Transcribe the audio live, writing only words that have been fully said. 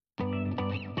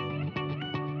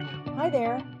Hi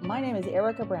there, my name is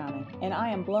Erica Browning, and I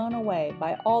am blown away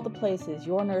by all the places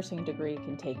your nursing degree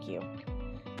can take you.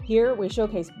 Here, we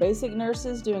showcase basic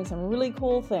nurses doing some really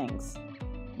cool things.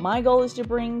 My goal is to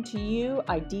bring to you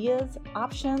ideas,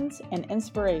 options, and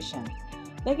inspiration.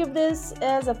 Think of this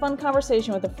as a fun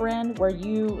conversation with a friend where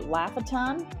you laugh a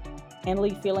ton and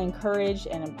leave feeling encouraged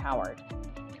and empowered.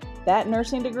 That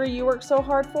nursing degree you worked so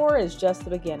hard for is just the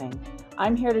beginning.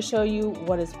 I'm here to show you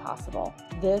what is possible.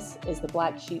 This is the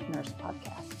Black Sheep Nurse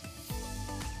Podcast.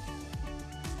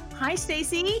 Hi,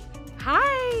 Stacey.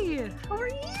 Hi. How are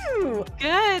you?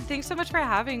 Good. Thanks so much for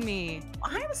having me.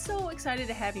 I'm so excited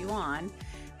to have you on.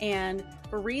 And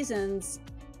for reasons,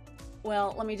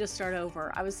 well, let me just start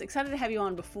over. I was excited to have you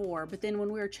on before, but then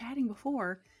when we were chatting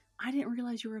before, I didn't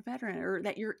realize you were a veteran or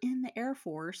that you're in the Air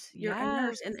Force. You're a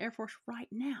nurse in the Air Force right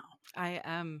now. I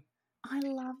am. I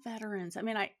love veterans. I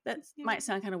mean, that might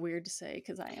sound kind of weird to say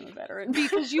because I am a veteran.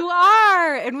 Because you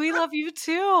are, and we love you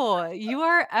too. You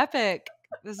are epic.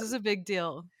 This is a big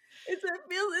deal. This is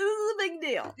a big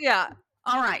deal. Yeah.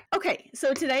 All right. Okay.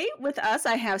 So today with us,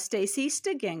 I have Stacey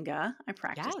Stegenga. I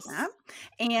practiced that.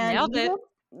 And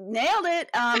Nailed it.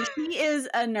 She is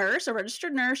a nurse, a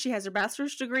registered nurse. She has her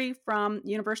bachelor's degree from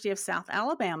University of South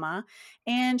Alabama,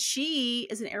 and she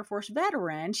is an Air Force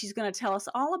veteran. She's going to tell us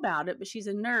all about it, but she's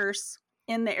a nurse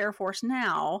in the Air Force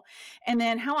now. And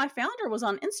then how I found her was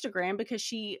on Instagram because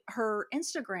her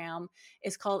Instagram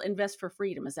is called Invest for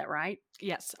Freedom. Is that right?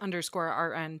 Yes,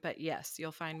 _RN, but yes,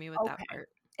 you'll find me with that part.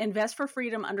 Invest for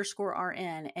Freedom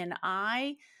 _RN. And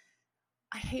I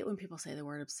hate when people say the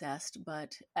word obsessed,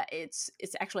 but it's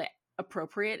actually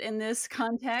appropriate in this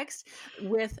context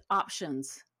with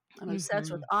options. I'm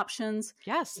obsessed with options.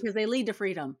 Yes. Because they lead to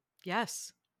freedom.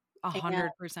 Yes. 100%.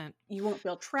 You won't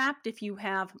feel trapped if you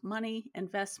have money,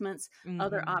 investments,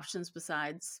 other options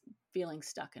besides feeling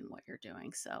stuck in what you're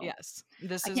doing. So yes,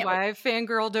 this is why I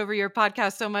fangirled over your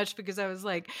podcast so much, because I was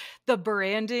like, the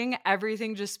branding,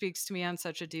 everything just speaks to me on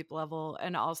such a deep level.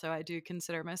 And also I do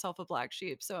consider myself a black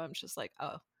sheep. So I'm just like,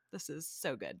 oh, this is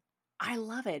so good. I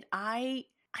love it. I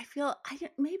feel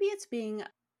maybe it's being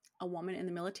a woman in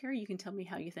the military. You can tell me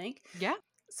how you think. Yeah.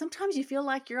 Sometimes you feel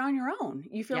like you're on your own.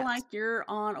 You feel like you're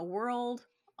on a world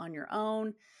on your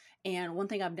own. And one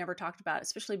thing I've never talked about,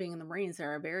 especially being in the Marines,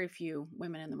 there are very few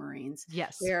women in the Marines.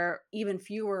 Yes. There are even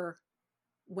fewer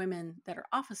women that are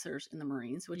officers in the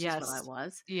Marines, which is what I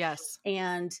was. Yes.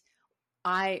 And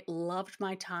I loved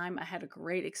my time. I had a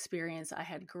great experience. I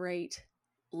had great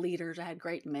leaders. I had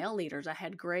great male leaders. I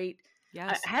had a great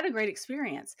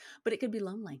experience, but it could be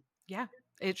lonely. Yeah,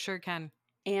 it sure can.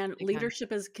 And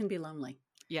leadership can be lonely.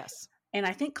 Yes. And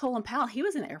I think Colin Powell, he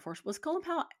was in the Air Force. Was Colin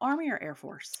Powell Army or Air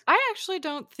Force? I actually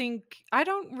I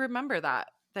don't remember that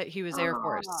he was Air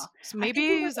Force. So maybe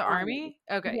he was Army.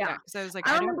 Okay. Yeah. Because I was like,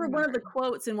 I remember one of the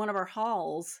quotes in one of our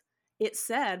halls. It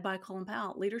said by Colin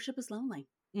Powell, leadership is lonely.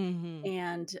 Mm-hmm.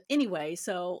 And anyway,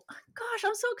 so gosh,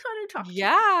 I'm so excited to talk to you.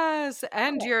 Yes.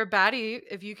 And you're a baddie.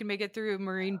 If you can make it through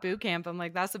Marine boot camp, I'm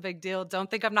like, that's a big deal.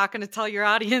 Don't think I'm not going to tell your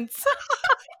audience.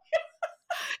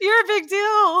 You're a big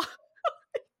deal.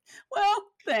 Well,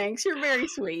 thanks. You're very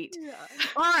sweet. Yeah.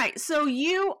 All right. So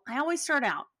I always start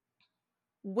out,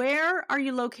 where are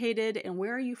you located and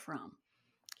where are you from?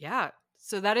 Yeah.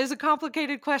 So that is a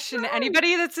complicated question. Right.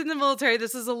 Anybody that's in the military,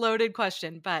 this is a loaded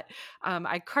question. But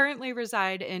I currently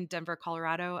reside in Denver,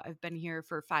 Colorado. I've been here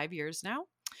for 5 years now.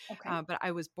 Okay. But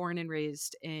I was born and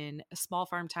raised in a small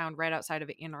farm town right outside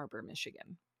of Ann Arbor,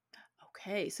 Michigan.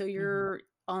 Okay. So you're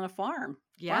on a farm.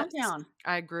 Yes. Farm town.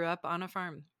 I grew up on a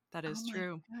farm. That is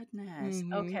true. Goodness.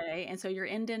 Mm-hmm. Okay. And so you're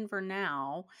in Denver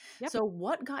now. Yep. So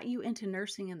what got you into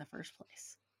nursing in the first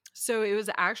place? So it was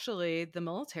actually the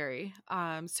military.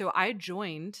 So I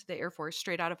joined the Air Force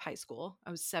straight out of high school.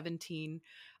 I was 17.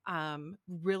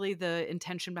 Really the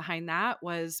intention behind that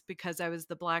was because I was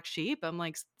the black sheep. I'm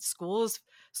like, schools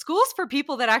for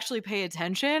people that actually pay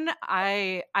attention.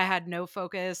 I had no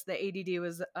focus. The ADD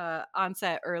was on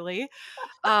set early.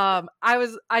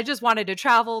 I just wanted to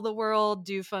travel the world,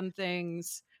 do fun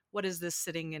things. What is this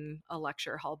sitting in a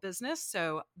lecture hall business?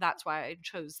 So that's why I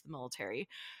chose the military.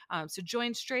 So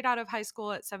joined straight out of high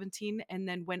school at 17 and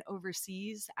then went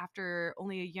overseas after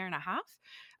only a year and a half.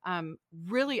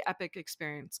 Really epic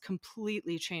experience,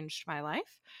 completely changed my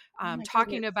life.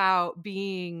 Talking about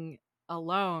being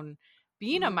alone,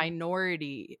 being a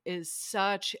minority is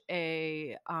such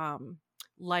a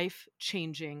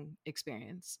life-changing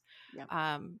experience. Yep.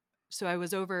 So I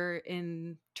was over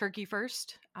in Turkey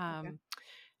first.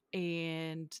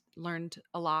 And learned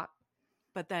a lot.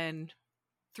 But then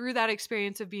through that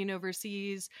experience of being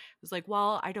overseas, I was like,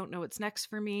 well, I don't know what's next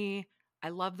for me. I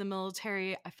love the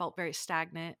military. I felt very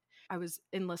stagnant. I was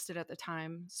enlisted at the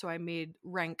time, so I made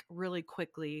rank really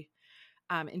quickly,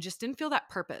 and just didn't feel that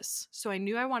purpose. So I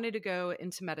knew I wanted to go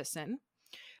into medicine.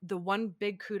 The one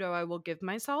big kudo I will give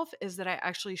myself is that I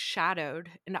actually shadowed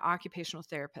an occupational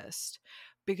therapist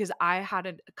because I had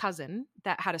a cousin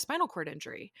that had a spinal cord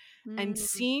injury, and Mm.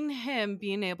 seeing him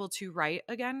being able to write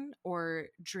again or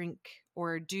drink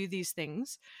or do these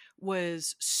things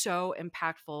was so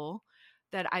impactful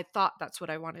that I thought that's what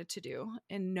I wanted to do.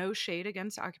 And no shade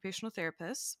against occupational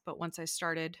therapists, but once I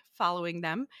started following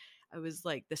them, I was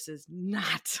like, this is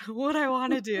not what I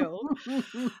want to do.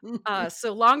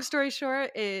 So long story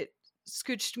short, it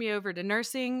scooched me over to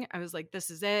nursing. I was like, this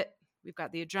is it. We've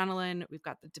got the adrenaline, we've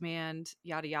got the demand,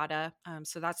 yada, yada.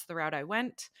 So that's the route I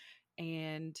went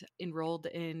and enrolled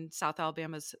in South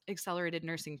Alabama's accelerated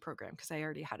nursing program because I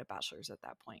already had a bachelor's at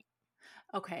that point.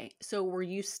 Okay, so were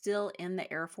you still in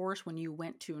the Air Force when you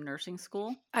went to nursing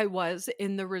school? I was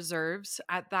in the reserves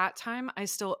at that time. I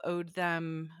still owed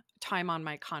them time on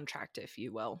my contract, if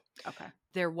you will. Okay.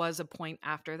 There was a point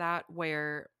after that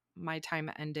where my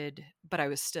time ended, but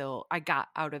I got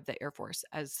out of the Air Force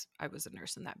as I was a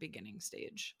nurse in that beginning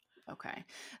stage. Okay.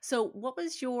 So what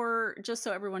was your, just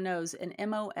so everyone knows, an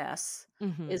MOS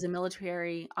hmm is a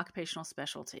military occupational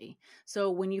specialty.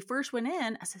 So when you first went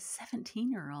in as a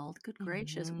 17-year-old, good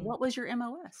gracious, hmm what was your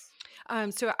MOS?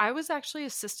 So I was actually a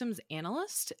systems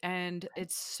analyst, and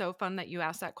it's so fun that you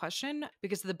asked that question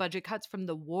because of the budget cuts from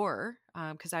the war.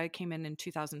 Because I came in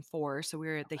 2004, so we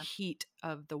were at the Okay. heat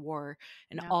of the war,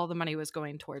 and Yeah. all the money was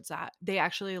going towards that. They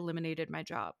actually eliminated my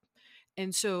job.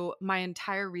 And so my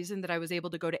entire reason that I was able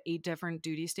to go to 8 different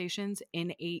duty stations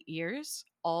in 8 years,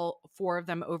 all 4 of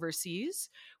them overseas,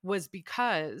 was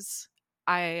because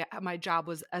my job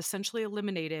was essentially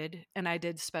eliminated and I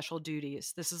did special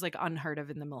duties. This is like unheard of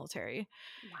in the military.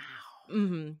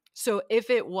 Wow. So if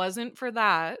it wasn't for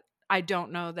that, I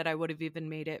don't know that I would have even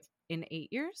made it in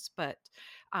 8 years, but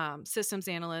systems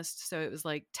analyst. So it was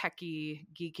like techie,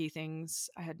 geeky things.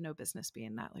 I had no business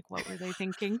being that. Like, what were they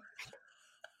thinking?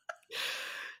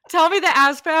 Tell me the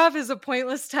ASVAB is a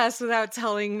pointless test without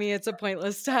telling me it's a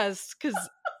pointless test. Because,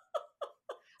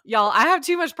 y'all, I have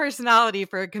too much personality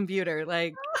for a computer.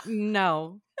 Like,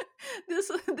 no. This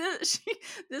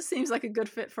seems like a good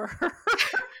fit for her.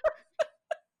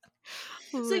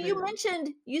 So you Literally. mentioned,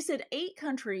 you said 8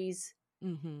 countries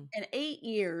hmm in 8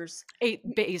 years,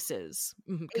 8 bases.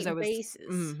 Because I 8 was bases.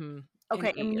 in Okay,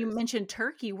 8 and you years. mentioned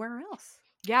Turkey. Where else?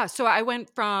 Yeah, so I went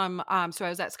from so I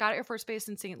was at Scott Air Force Base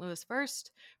in St. Louis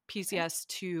first, Okay. PCS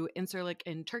to Incirlik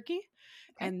in Turkey,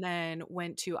 Okay. and then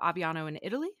went to Aviano in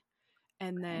Italy,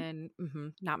 and Okay. then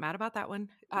not mad about that one.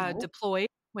 No. Deployed,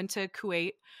 went to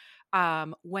Kuwait,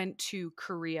 went to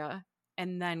Korea,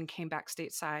 and then came back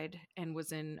stateside and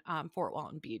was in Fort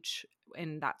Walton Beach,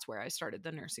 and that's where I started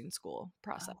the nursing school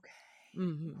process. Okay.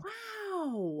 hmm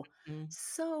Wow.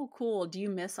 So cool. Do you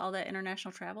miss all that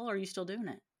international travel, or are you still doing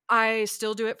it? I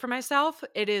still do it for myself.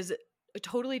 It is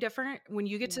totally different when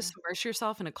you get to Yeah. submerge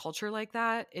yourself in a culture like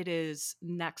that. It is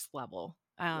next level.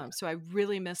 Yeah. So I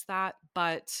really miss that,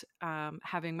 but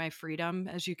having my freedom,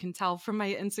 as you can tell from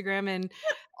my Instagram and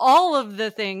all of the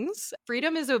things,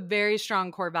 freedom is a very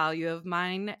strong core value of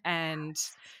mine. And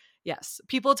yes,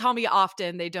 people tell me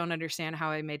often they don't understand how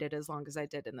I made it as long as I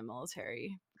did in the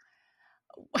military.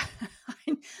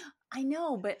 I I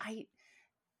know, but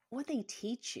what they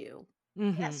teach you,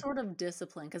 that hmm sort of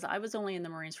discipline, because I was only in the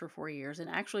Marines for 4 years, and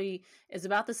actually is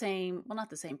about the same, well, not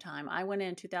the same time. I went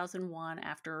in 2001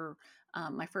 after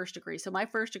my first degree. So my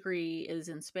first degree is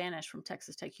in Spanish from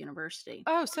Texas Tech University.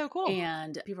 Oh, so cool.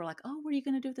 And people are like, "Oh, what are you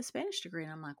going to do with the Spanish degree?"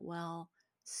 And I'm like, "Well,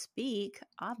 speak,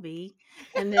 obvi."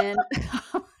 And then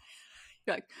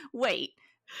you're like, "Wait,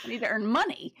 I need to earn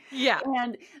money." Yeah.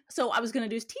 And so I was going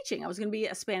to do teaching. I was going to be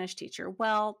a Spanish teacher.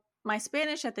 Well, my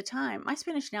Spanish at the time, my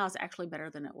Spanish now is actually better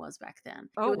than it was back then. It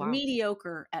Oh, was wow.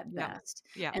 mediocre at Yeah. best.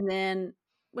 Yeah. And then,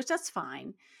 which that's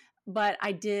fine. But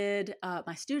I did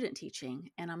my student teaching,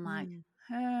 and I'm like, Mm.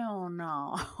 hell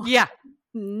no. Yeah.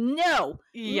 No,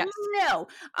 Yes. no.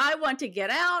 I want to get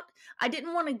out. I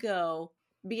didn't want to go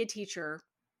be a teacher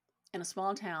in a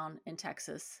small town in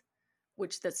Texas,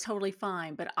 which that's totally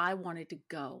fine, but I wanted to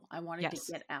go. I wanted to Yes.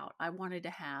 get out. I wanted to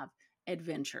have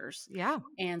adventures. Yeah.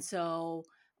 And so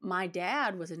my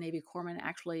dad was a Navy corpsman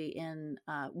actually in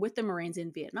with the Marines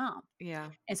in Vietnam. Yeah.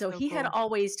 And so So he had cool.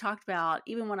 always talked about,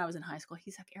 even when I was in high school,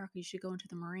 he's like, Erica, you should go into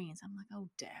the Marines. I'm like, oh,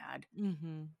 Dad,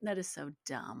 Mhm. that is so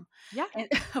dumb. Yeah. And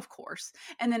of course.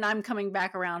 And then I'm coming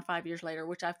back around 5 years later,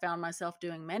 which I found myself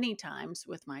doing many times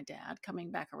with my dad,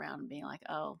 coming back around and being like,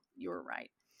 oh, you were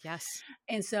right. Yes.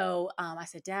 And so I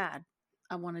said, Dad,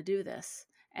 I want to do this.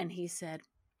 And he said,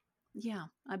 Yeah,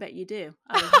 I bet you do.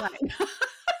 I was right.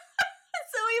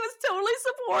 So he was totally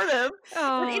supportive. But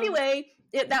Oh, anyway,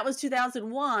 that was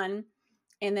 2001.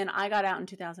 And then I got out in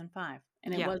 2005.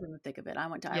 And it yeah. was in the thick of it. I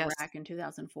went to Yes, Iraq in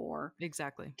 2004,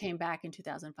 exactly. came back in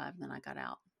 2005, and then I got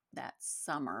out that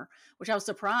summer, which I was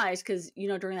surprised because,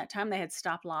 during that time they had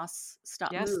stop loss,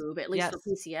 stop Yes. move, at least Yes. for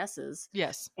PCSs.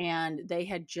 Yes. And they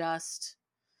had just,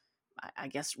 I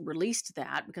guess, released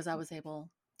that because I was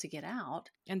able to get out.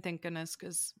 And thank goodness,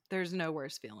 because there's no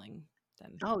worse feeling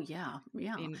than Oh, yeah.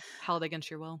 Yeah. being held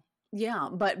against your will. Yeah,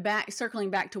 but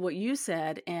circling back to what you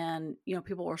said, and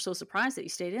people were so surprised that you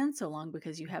stayed in so long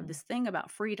because you have Mhm. this thing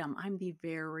about freedom. I'm the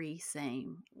very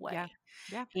same way. Yeah.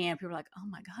 Yeah. And people are like, "Oh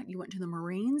my God, you went to the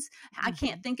Marines? I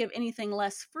can't Mhm. think of anything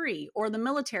less free." Or the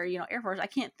military, Air Force, I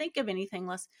can't think of anything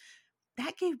less.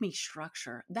 That gave me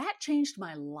structure. That changed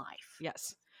my life.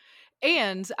 Yes.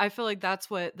 And I feel like that's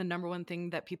what the number one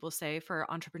thing that people say for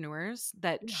entrepreneurs,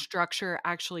 that Yeah. structure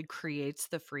actually creates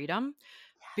the freedom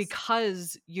Yes.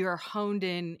 because you're honed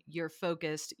in, you're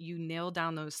focused, you nail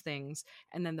down those things,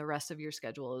 and then the rest of your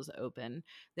schedule is open.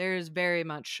 There's very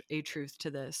much a truth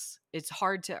to this. It's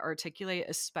hard to articulate,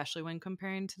 especially when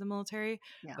comparing to the military,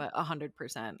 Yeah. but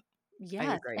 100%. I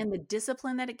Yes, agree. and the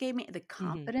discipline that it gave me, the Mhm.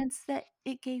 confidence that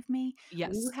it gave me.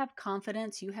 When you Yes. have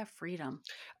confidence, you have freedom.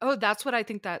 Oh, that's what I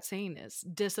think that saying is.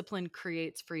 Discipline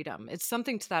creates freedom. It's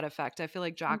something to that effect. I feel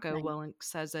like Jocko Something. Willink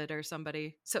says it or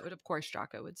somebody. So, of course,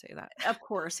 Jocko would say that. Of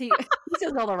course, he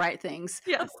says all the right things.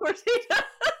 Yes. Of course he does.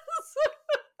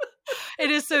 It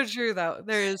is so true, though.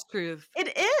 There is truth.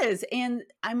 It is, and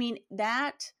I mean,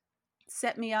 that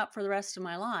set me up for the rest of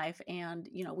my life, and,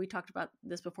 we talked about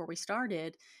this before we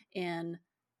started, and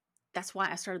that's why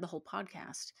I started the whole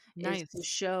podcast, is to Nice.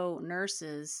 show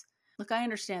nurses, look, I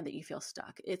understand that you feel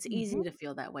stuck. It's easy Mhm. to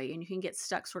feel that way, and you can get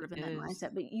stuck sort of in It that is.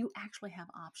 mindset, but you actually have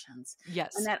options. And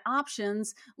Yes. that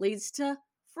options leads to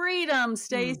freedom,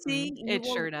 Stacey. Mhm. It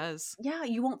sure does.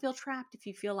 You won't feel trapped if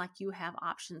you feel like you have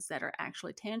options that are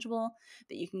actually tangible,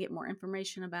 that you can get more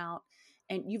information about.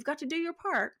 And you've got to do your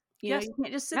part. Yes. You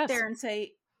can't just sit Yes. there and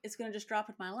say, it's going to just drop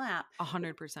in my lap.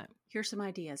 100%. Here's some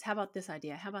ideas. How about this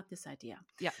idea? How about this idea?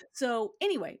 Yeah. So,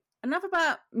 anyway, enough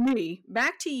about me.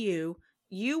 Back to you.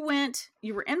 You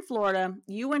were in Florida.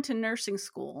 You went to nursing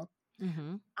school.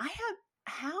 Mhm.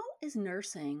 How is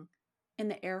nursing in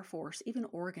the Air Force even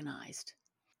organized?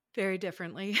 Very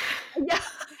differently. Yeah.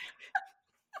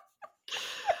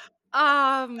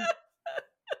 um,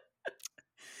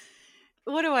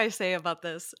 what do I say about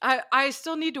this? I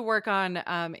still need to work on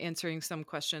answering some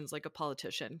questions like a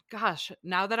politician. Gosh,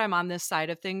 now that I'm on this side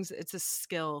of things, it's a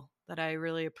skill that I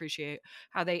really appreciate.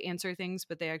 How they answer things,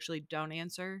 but they actually don't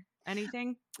answer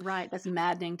anything. Right. That's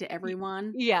maddening to Y-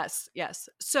 everyone. Yes, yes.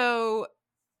 So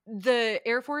the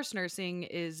Air Force nursing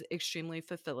is extremely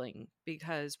fulfilling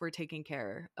because we're taking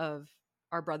care of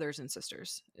our brothers and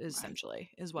sisters, Right. essentially,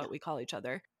 is Yeah. what we call each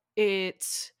other.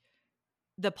 It's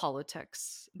the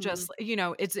politics, Mhm. just,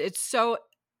 it's so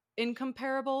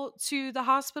incomparable to the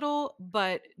hospital,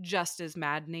 but just as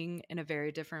maddening in a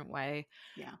very different way.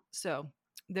 Yeah. So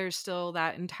there's still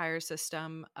that entire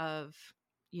system of,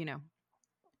 you know,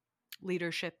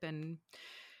 leadership and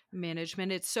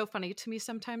management. It's so funny to me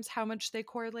sometimes how much they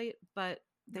correlate, but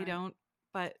they Right. don't.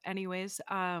 But anyways,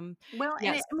 Well, and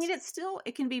yes,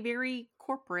 it can be very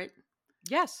corporate,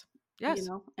 yes, yes,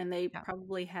 and they yeah.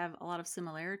 probably have a lot of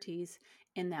similarities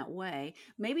in that way.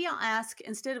 Maybe I'll ask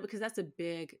instead of, because that's a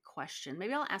big question,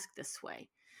 maybe I'll ask this way.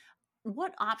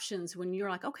 What options, when you're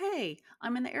like, okay,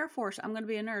 I'm in the Air Force, I'm going to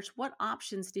be a nurse, what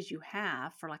options did you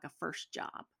have for like a first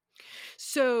job?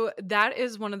 So that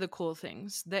is one of the cool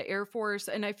things. The Air Force,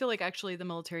 and I feel like actually the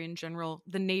military in general,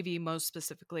 the Navy most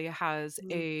specifically, has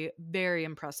Mhm. a very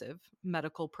impressive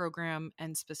medical program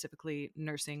and specifically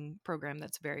nursing program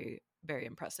that's very, very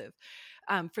impressive.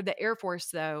 For the Air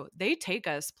Force, though, they take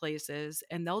us places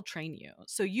and they'll train you.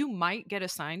 So you might get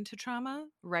assigned to trauma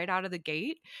right out of the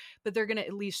gate, but they're going to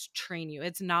at least train you.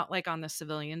 It's not like on the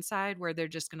civilian side where they're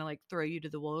just going to like throw you to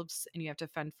the wolves and you have to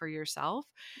fend for yourself.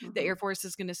 The Mhm. Air Force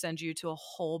is going to send you to a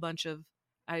whole bunch of,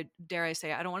 I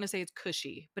say, I don't want to say it's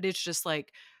cushy, but it's just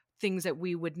like things that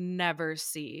we would never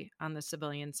see on the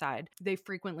civilian side. They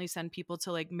frequently send people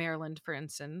to like Maryland, for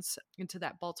instance, into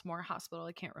that Baltimore hospital.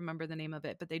 I can't remember the name of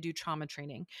it, but they do trauma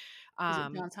training. Is it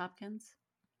Um, Johns Hopkins?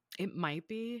 it might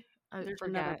be, I There's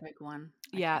another forget. big one. I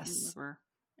can't Yes. remember.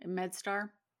 MedStar?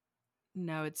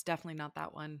 No, it's definitely not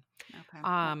that one. Okay.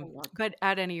 I'll have a look. But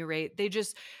at any rate,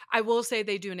 I will say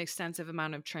they do an extensive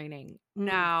amount of training. Mm.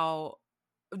 Now,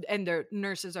 and their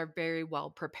nurses are very well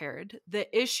prepared. The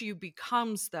issue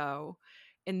becomes, though,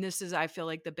 and this is, I feel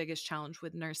like, the biggest challenge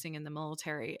with nursing in the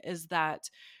military, is that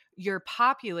your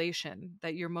population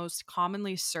that you're most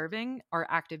commonly serving are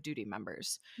active duty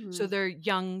members. So Mm, they're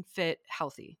young, fit,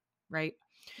 healthy, right?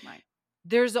 right.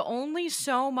 There's only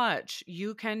so much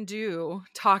you can do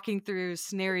talking through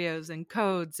scenarios and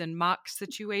codes and mock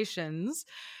situations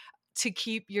to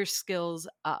keep your skills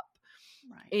up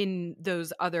Right. in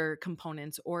those other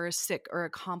components, or a sick or a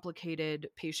complicated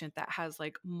patient that has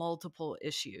like multiple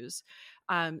issues.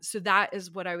 So that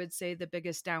is what I would say the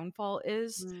biggest downfall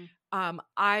is. Mm,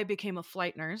 I became a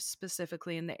flight nurse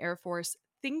specifically in the Air Force,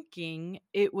 thinking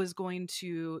it was going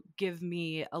to give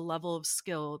me a level of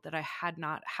skill that I had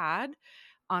not had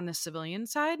on the civilian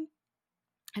side.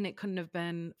 And it couldn't have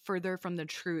been further from the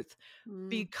truth, mm,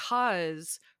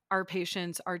 because our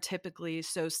patients are typically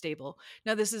so stable.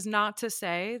 Now, this is not to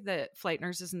say that flight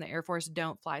nurses in the Air Force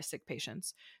don't fly sick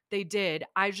patients. They did.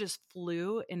 I just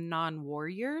flew in non-war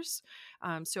years.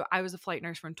 So I was a flight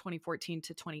nurse from 2014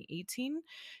 to 2018.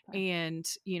 okay. And,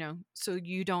 so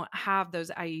you don't have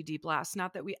those IED blasts.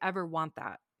 Not that we ever want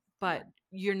that, but Right.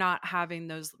 you're not having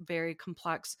those very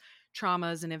complex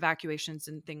traumas and evacuations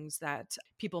and things that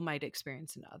people might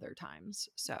experience in other times.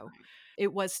 So Right.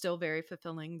 it was still very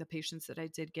fulfilling. The patients that I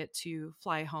did get to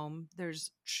fly home,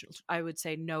 I would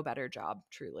say, no better job,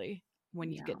 truly,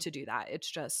 when you Yeah. get to do that. It's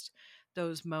just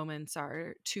those moments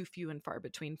are too few and far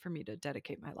between for me to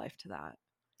dedicate my life to that.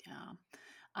 Yeah.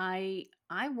 I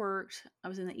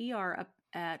was in the ER up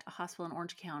at a hospital in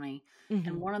Orange County,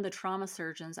 and Hmm. one of the trauma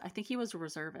surgeons, I think he was a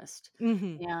reservist,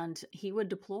 Hmm. and he would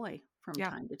deploy from Yeah.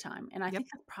 time to time. And I Yep. think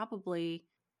that's probably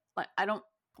like I don't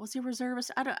was he a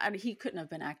reservist? He couldn't have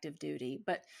been active duty,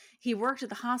 but he worked at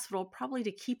the hospital probably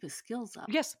to keep his skills up.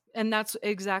 Yes. And that's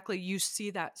exactly, you see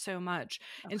that so much.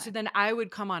 And so Okay. then I would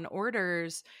come on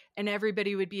orders and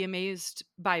everybody would be amazed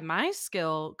by my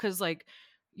skill. Cause like,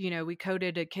 we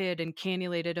coded a kid and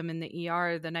cannulated him in the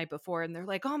ER the night before. And they're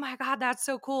like, oh my God, that's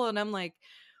so cool. And I'm like,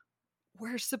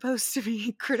 we're supposed to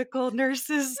be critical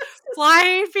nurses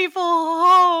flying people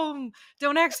home.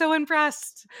 Don't act so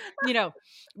impressed. You know,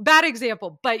 Bad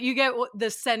example, but you get the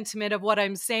sentiment of what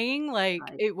I'm saying. Like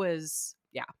Right. it was,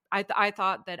 yeah. I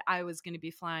thought that I was going to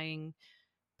be flying,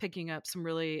 picking up some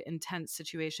really intense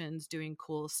situations, doing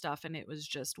cool stuff, and it was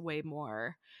just way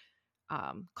more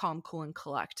calm, cool, and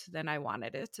collect than I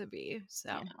wanted it to be.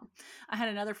 Yeah. So, I had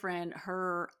another friend,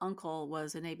 her uncle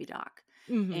was a Navy doc,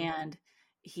 hmm, and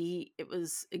it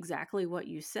was exactly what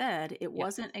you said. It yeah,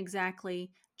 wasn't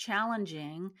exactly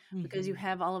challenging because you hmm,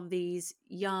 have all of these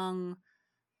young,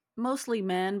 mostly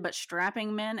men, but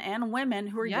strapping men and women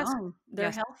who are yes, young. They're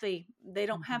yes, healthy. They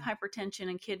don't have hmm, hypertension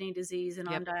and kidney disease and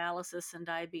on yep, dialysis and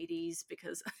diabetes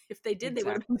because if they did, they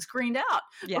would have been exactly. screened out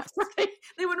Yes. before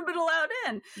they wouldn't have been allowed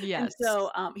in. And Yes.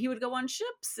 so he would go on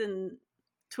ships and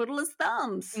twiddle his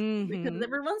thumbs because Mhm.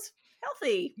 everyone's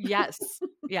healthy. Yes.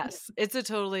 Yes. It's a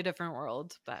totally different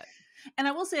world, but And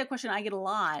I will say a question I get a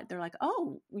lot. They're like,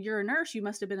 "Oh, you're a nurse. You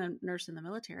must have been a nurse in the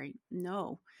military."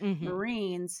 No. mhm.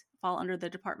 Marines fall under the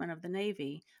Department of the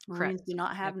Navy. Marines do Correct.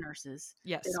 not have Yep. nurses.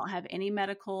 They Yes. don't have any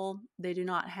medical. They do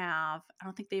not have I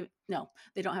don't think they no,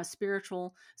 they don't have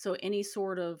spiritual. So any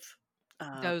sort of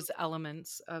uh Those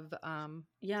elements of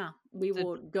yeah, we the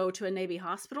will go to a Navy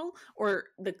hospital or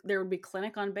there would be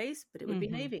clinic on base, but it would be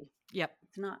mhm. Navy. Yep.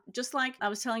 It's not just like I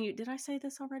was telling you, did I say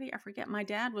this already? I forget. My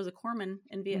dad was a corpsman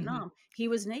in Mhm. Vietnam. He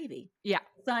was Navy, Yeah.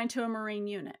 assigned to a Marine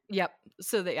unit. Yep.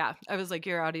 So that, yeah, I was like,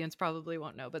 your audience probably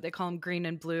won't know, but they call them green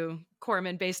and blue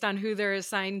corpsmen based on who they're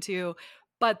assigned to,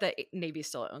 but the Navy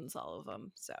still owns all of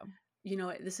them. So, You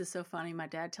know, this is so funny. My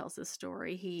dad tells this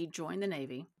story. He joined the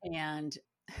Navy and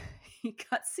he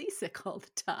got seasick all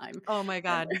the time. oh my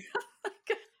And God,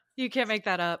 you can't make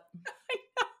that up. I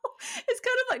know. It's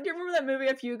kind of like, do you remember that movie,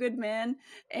 A Few Good Men?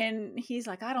 And he's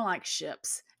like, I don't like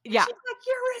ships. And Yeah. she's like,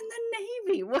 you're in the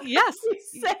Navy. What are Yes. you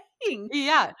saying?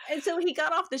 Yeah. And so he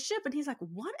got off the ship and he's like,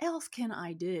 what else can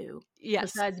I do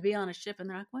Yes. besides be on a ship? And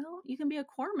they're like, well, you can be a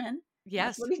corpsman.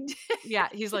 That's Yes. what he did. Yeah,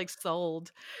 he's like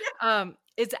sold. Yeah.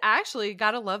 It's actually,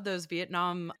 gotta love those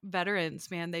Vietnam veterans,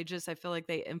 man. I feel like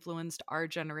they influenced our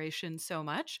generation so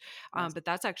much. Yes. But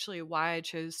that's actually why I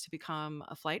chose to become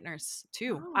a flight nurse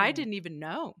too. I Oh, didn't even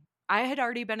know. I had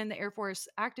already been in the Air Force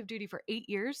active duty for 8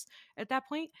 years at that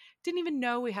point. Didn't even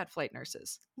know we had flight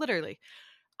nurses. Literally.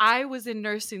 I was in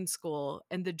nursing school,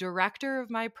 and the director of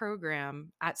my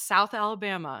program at South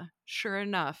Alabama, sure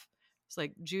enough, it's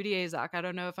like Judy Azok. I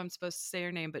don't know if I'm supposed to say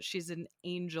her name, but she's an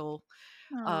angel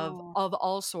of oh,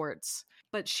 all sorts.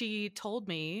 But she told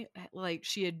me like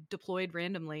she had deployed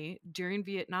randomly during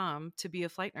Vietnam to be a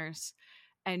flight nurse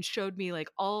and showed me like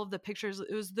all of the pictures.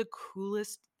 It was the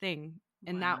coolest thing.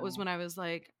 And that was wow. when I was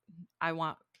like, I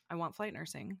want I want flight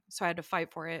nursing. So I had to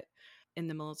fight for it in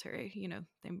the military. You know,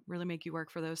 they really make you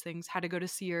work for those things. Had to go to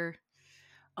SEER.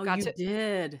 Oh, Got you to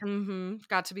did.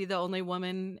 got to be the only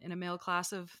woman in a male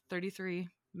class of 33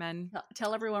 men.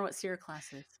 Tell everyone what SEER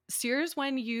class is. SEER is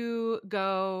when you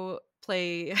go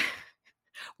play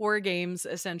war games,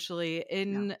 essentially,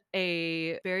 in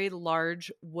a very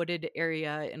large wooded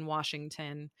area in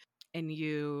Washington, and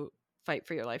you fight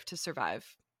for your life to survive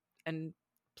and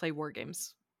play war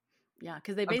games. Yeah,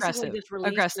 because they basically just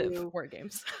release Aggressive you. war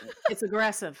games. It's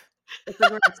aggressive. It's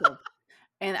aggressive.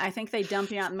 And I think they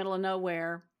dump you out in the middle of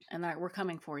nowhere and they're like, we're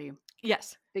coming for you.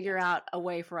 Yes. Figure out a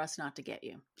way for us not to get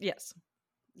you. Yes.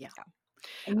 Yeah. Yeah.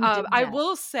 And you did I that.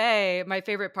 will say my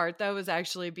favorite part, though, was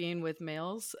actually being with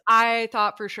males. I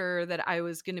thought for sure that I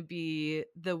was going to be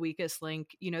the weakest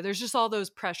link. You know, there's just all those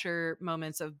pressure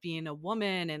moments of being a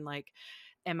woman and like,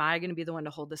 am I going to be the one to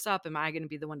hold this up? Am I going to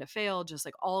be the one to fail? Just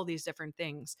like all these different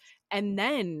things. And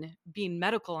then being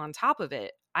medical on top of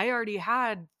it, I already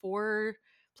had 4+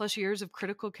 years of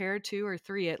critical care, 2 or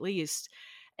 3 at least.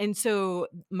 And so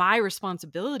my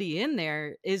responsibility in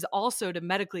there is also to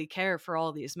medically care for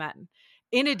all these men,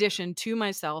 in addition to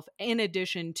myself, in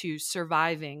addition to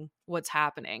surviving what's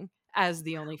happening as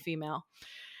the only female.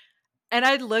 And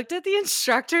I looked at the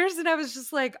instructors and I was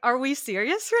just like, are we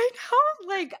serious right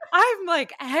now? Like, I'm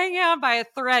like hanging on by a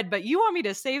thread, but you want me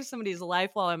to save somebody's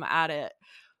life while I'm at it.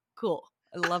 Cool.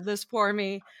 I love this for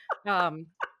me. I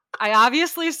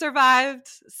obviously survived.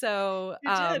 So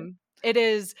my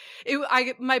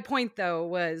point though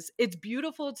was it's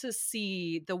beautiful to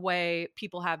see the way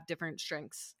people have different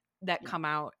strengths that come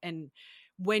out, and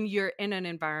when you're in an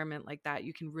environment like that,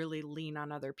 you can really lean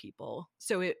on other people.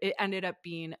 So it ended up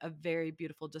being a very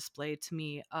beautiful display to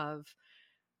me of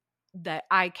that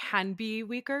I can be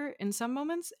weaker in some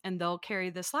moments and they'll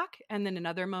carry the slack. And then in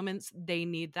other moments they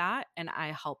need that and I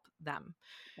help them.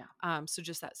 Yeah. So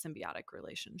just that symbiotic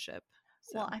relationship.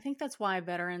 So. Well, I think that's why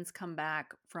veterans come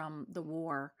back from the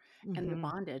war and they're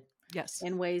bonded. Yes.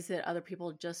 In ways that other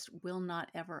people just will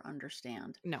not ever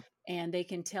understand. No. And they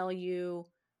can tell you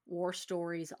war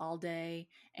stories all day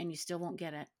and you still won't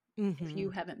get it if you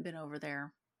haven't been over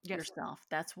there yourself.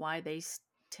 That's why they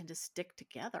tend to stick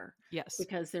together. Yes.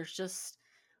 Because there's just,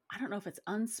 I don't know if it's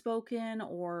unspoken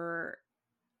or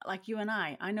like you and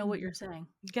I know what you're saying.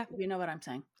 Yeah. You know what I'm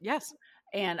saying. Yes.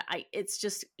 And it's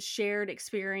just shared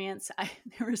experience.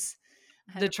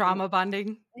 The trauma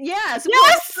bonding. Yes.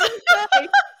 Yes.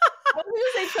 I was going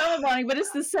to say trauma bonding, but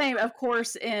it's the same, of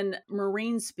course, in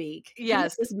Marine speak.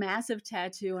 Yes. This massive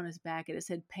tattoo on his back, and it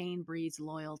said "Pain breeds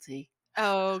loyalty."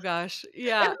 Oh gosh,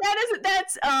 yeah.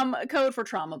 That's code for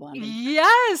trauma bonding.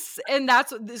 Yes, and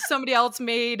that's what somebody else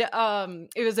made.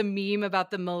 It was a meme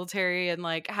about the military and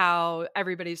like how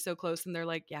everybody's so close, and they're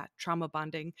like, yeah, trauma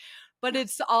bonding. But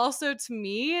it's also to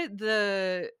me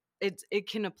it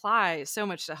can apply so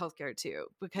much to healthcare too,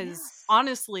 because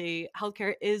honestly,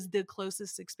 healthcare is the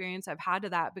closest experience I've had to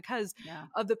that because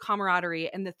of the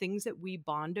camaraderie, and the things that we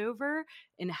bond over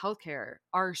in healthcare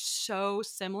are so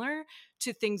similar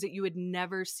to things that you would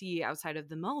never see outside of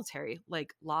the military,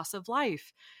 like loss of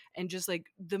life and just like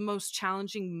the most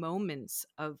challenging moments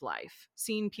of life,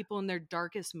 seeing people in their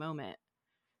darkest moment.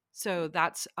 So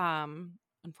that's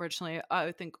unfortunately,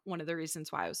 I think one of the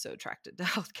reasons why I was so attracted to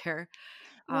healthcare.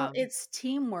 Well, it's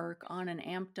teamwork on an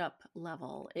amped up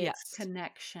level. It's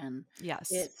connection.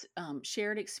 Yes. It's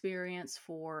shared experience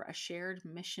for a shared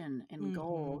mission and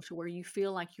goal to where you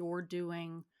feel like you're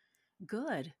doing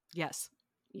good. Yes.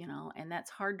 You know, and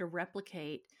that's hard to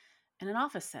replicate in an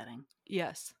office setting.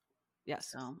 Yes. Yes.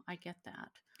 So I get that.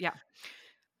 Yeah.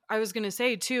 I was going to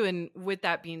say too, and with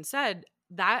that being said,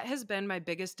 that has been my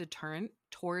biggest deterrent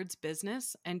towards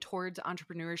business and towards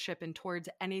entrepreneurship and towards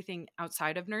anything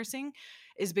outside of nursing,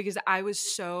 is because I was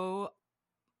so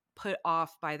put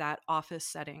off by that office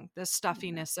setting, the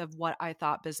stuffiness of what I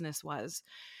thought business was.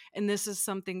 And this is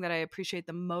something that I appreciate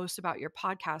the most about your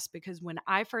podcast, because when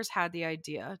I first had the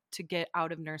idea to get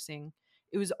out of nursing,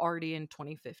 it was already in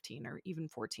 2015 or even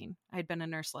 14. I had been a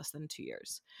nurse less than 2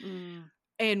 years.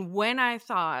 And when I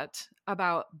thought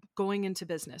about going into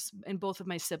business, and both of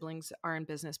my siblings are in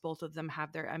business, both of them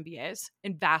have their MBAs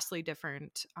in vastly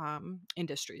different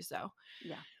industries though.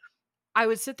 Yeah. I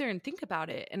would sit there and think about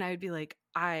it, and I would be like,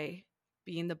 I,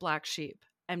 being the black sheep,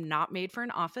 am not made for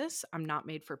an office. I'm not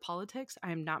made for politics.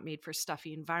 I am not made for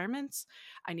stuffy environments.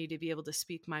 I need to be able to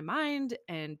speak my mind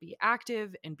and be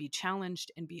active and be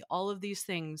challenged and be all of these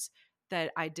things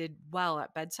that I did well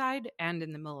at bedside and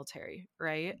in the military,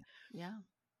 right? Yeah.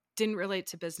 Didn't relate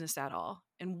to business at all.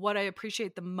 And what I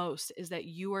appreciate the most is that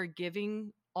you are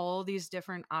giving all these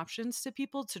different options to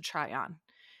people to try on.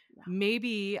 Yeah.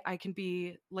 Maybe I can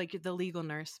be like the legal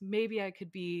nurse. Maybe I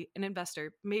could be an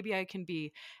investor. Maybe I can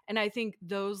be. And I think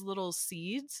those little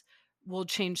seeds will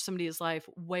change somebody's life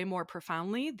way more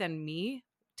profoundly than me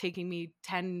taking me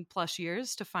 10 plus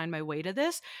years to find my way to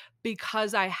this,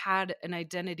 because I had an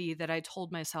identity that I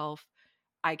told myself,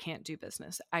 I can't do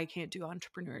business. I can't do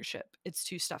entrepreneurship. It's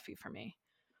too stuffy for me.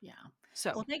 Yeah.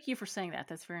 So, Well, thank you for saying that.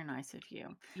 That's very nice of you.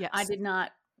 I yes. did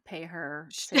not pay her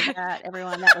to say that.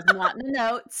 Everyone, that was not in the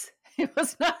notes. It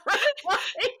was not required.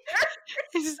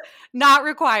 It's not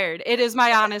required. It is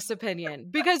my honest opinion,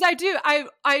 because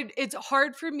it's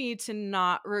hard for me to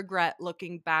not regret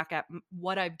looking back at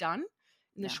what I've done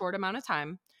in the Yeah. short amount of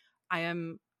time. I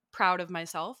am proud of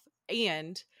myself.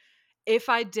 And if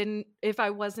I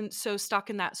wasn't so stuck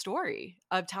in that story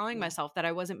of telling Yeah. myself that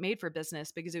I wasn't made for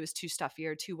business because it was too stuffy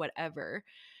or too whatever,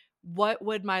 what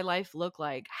would my life look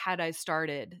like had I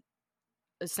started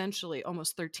essentially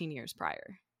almost 13 years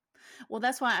prior? Well,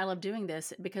 that's why I love doing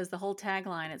this, because the whole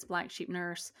tagline, it's Black Sheep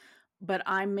Nurse, but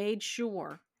I made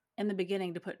sure in the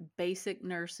beginning to put basic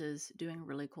nurses doing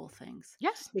really cool things,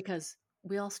 Yes, because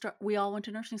we all went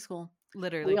to nursing school.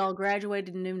 literally. We all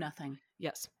graduated and knew nothing.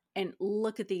 Yes. And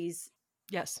look at these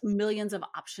Yes. millions of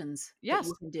options that Yes.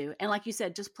 you can do. And like you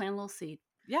said, just plant a little seed.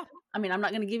 Yeah. I mean, I'm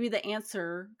not going to give you the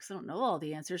answer because I don't know all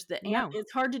the answers. No.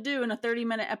 It's hard to do in a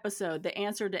 30-minute episode, the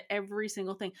answer to every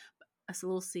single thing. But that's a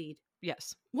little seed.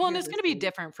 Yes. Well, and Here's it's a going to be seed.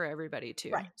 different for everybody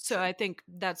too. Right. So Sure. I think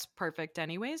that's perfect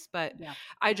anyways, but Yeah.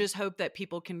 I just hope that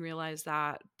people can realize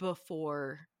that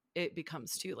before it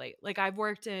becomes too late. Like, I've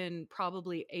worked in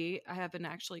probably 8, I haven't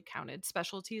actually counted,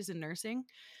 specialties in nursing,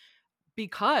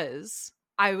 because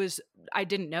I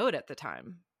didn't know it at the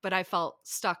time, but I felt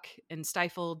stuck and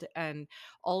stifled and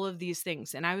all of these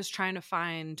things. And I was trying to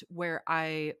find where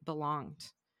I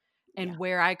belonged and Yeah.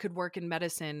 where I could work in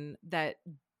medicine that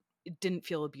didn't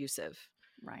feel abusive.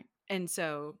 Right. And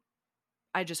so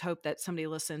I just hope that somebody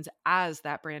listens as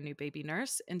that brand new baby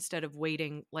nurse, instead of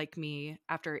waiting like me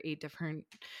after 8 different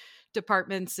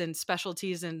departments and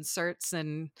specialties and certs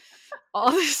and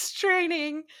all this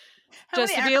training, How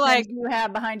just many to be acronyms like, do you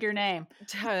have behind your name?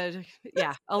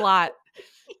 yeah, a lot.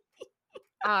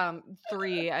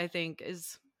 3, I think,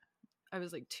 I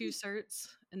was like 2 certs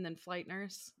and then flight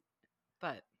nurse,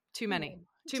 but too many.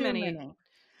 Too Too many.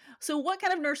 So what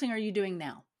kind of nursing are you doing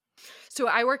now? So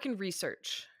I work in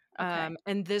research. Okay.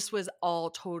 And this was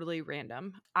all totally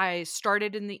random. I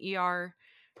started in the ER,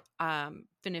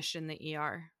 finished in the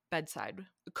ER, bedside.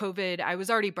 COVID, I was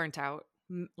already burnt out,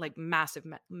 like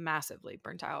massively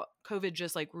burnt out. COVID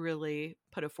just like really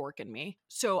put a fork in me.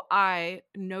 So I,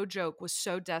 no joke, was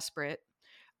so desperate.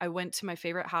 I went to my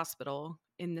favorite hospital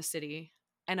in the city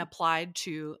and applied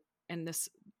to, and this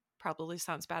probably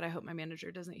sounds bad, I hope my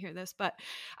manager doesn't hear this, but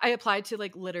I applied to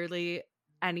like literally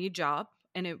any job,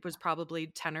 and it was probably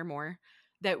 10 or more,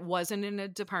 that wasn't in a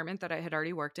department that I had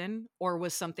already worked in or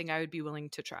was something I would be willing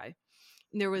to try.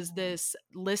 And there was this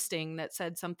listing that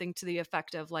said something to the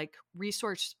effect of like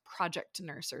resource project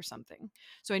nurse or something.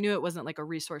 So I knew it wasn't like a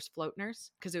resource float nurse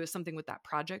because it was something with that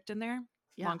project in there.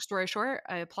 Yeah. Long story short,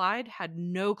 I applied, had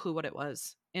no clue what it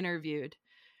was, interviewed,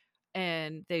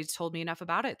 and they told me enough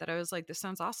about it that I was like, this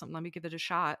sounds awesome. Let me give it a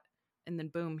shot. And then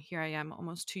boom, here I am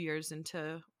almost 2 years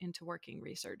into working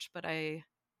research, but I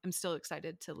am still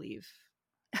excited to leave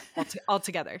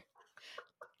altogether.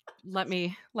 Let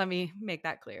me make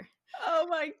that clear. Oh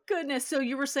my goodness. So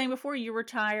you were saying before you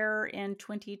retire in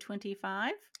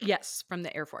 2025? Yes, from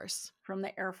the Air Force. From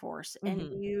the Air Force. And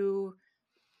you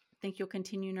think you'll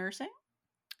continue nursing?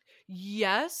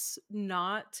 Yes,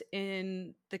 not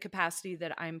in the capacity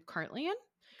that I'm currently in.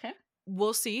 Okay.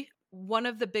 We'll see. One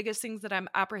of the biggest things that I'm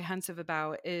apprehensive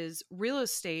about is real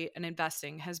estate and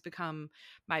investing has become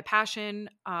my passion,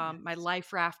 my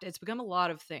life raft. It's become a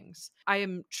lot of things. I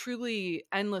am truly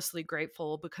endlessly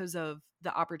grateful because of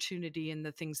the opportunity and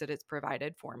the things that it's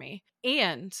provided for me.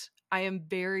 And I am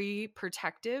very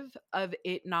protective of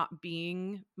it not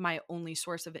being my only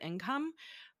source of income,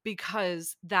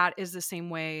 because that is the same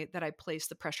way that I place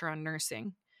the pressure on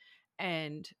nursing.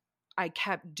 And I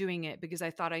kept doing it because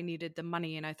I thought I needed the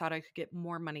money and I thought I could get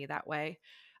more money that way.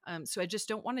 So I just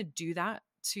don't want to do that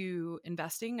to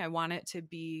investing. I want it to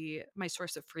be my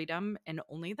source of freedom and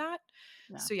only that.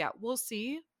 Yeah. So yeah, we'll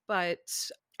see. But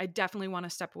I definitely want to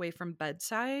step away from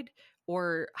bedside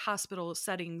or hospital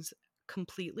settings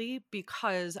completely,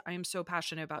 because I am so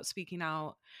passionate about speaking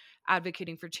out,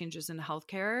 advocating for changes in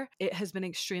healthcare. It has been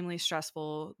extremely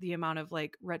stressful, the amount of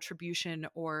like retribution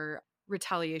or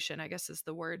retaliation, I guess is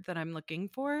the word that I'm looking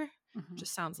for.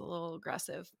 Just sounds a little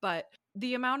aggressive, but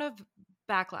the amount of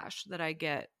backlash that I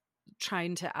get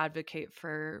trying to advocate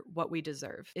for what we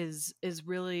deserve is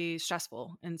really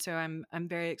stressful. And so I'm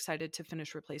very excited to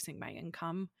finish replacing my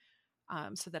income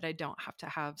so that I don't have to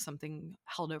have something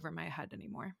held over my head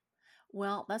anymore.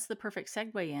 Well, that's the perfect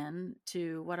segue in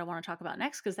to what I want to talk about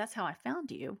next, because that's how I found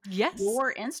you. Yes.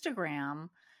 Your Instagram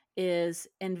is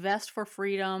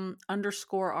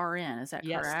investforfreedom_RN. Is that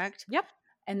Yes. correct? Yep.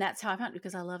 And that's how I found it,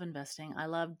 because I love investing. I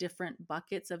love different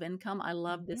buckets of income. I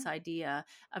love this idea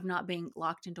of not being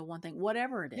locked into one thing,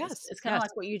 whatever it is. Yes. It's kind of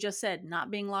like what you just said, not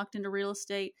being locked into real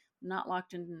estate, not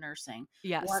locked into nursing.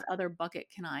 Yes. What other bucket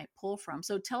can I pull from?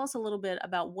 So tell us a little bit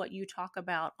about what you talk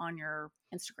about on your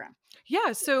Instagram.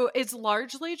 Yeah, so it's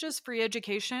largely just free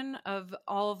education of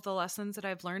all of the lessons that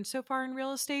I've learned so far in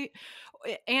real estate,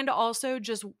 and also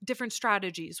just different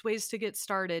strategies, ways to get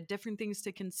started, different things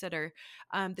to consider.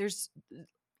 There's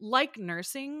like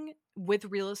nursing with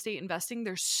real estate investing,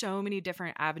 there's so many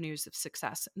different avenues of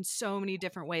success and so many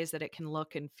different ways that it can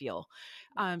look and feel.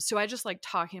 So I just like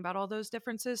talking about all those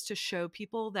differences to show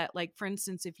people that, like, for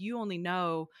instance, if you only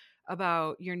know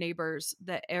about your neighbors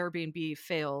that Airbnb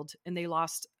failed and they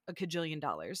lost $1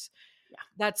 kajillion,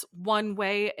 that's one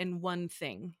way and one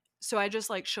thing. So I just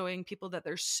like showing people that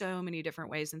there's so many different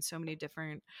ways and so many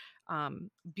different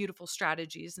beautiful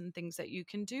strategies and things that you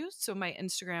can do. So my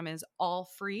Instagram is all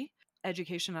free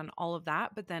education on all of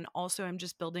that. But then also I'm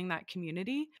just building that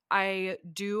community. I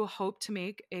do hope to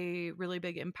make a really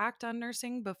big impact on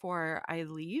nursing before I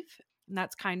leave. And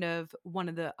that's kind of one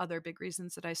of the other big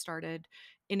reasons that I started,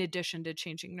 in addition to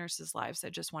changing nurses' lives. I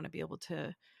just want to be able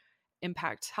to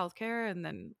impact healthcare. And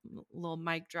then little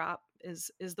mic drop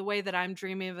is the way that I'm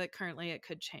dreaming of it currently. It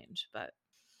could change, but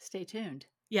stay tuned.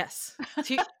 Yes.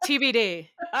 TBD.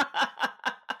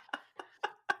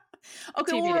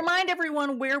 Okay, TBD. well, remind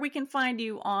everyone where we can find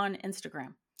you on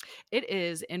Instagram. It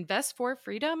is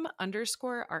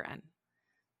investforfreedom_RN.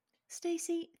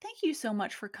 Stacey, thank you so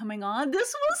much for coming on.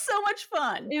 This was so much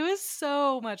fun. It was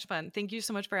so much fun. Thank you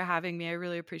so much for having me. I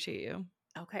really appreciate you.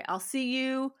 Okay, I'll see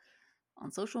you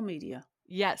on social media.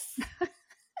 Yes.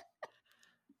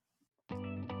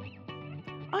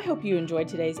 I hope you enjoyed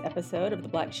today's episode of the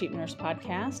Black Sheep Nurse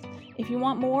podcast. If you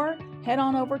want more, head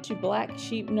on over to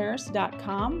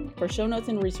blacksheepnurse.com for show notes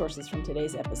and resources from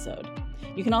today's episode.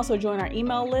 You can also join our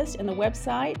email list and the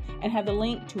website and have the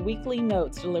link to weekly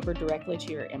notes delivered directly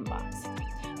to your inbox.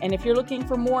 And if you're looking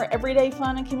for more everyday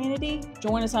fun and community,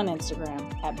 join us on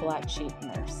Instagram at Black Sheep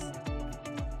Nurse.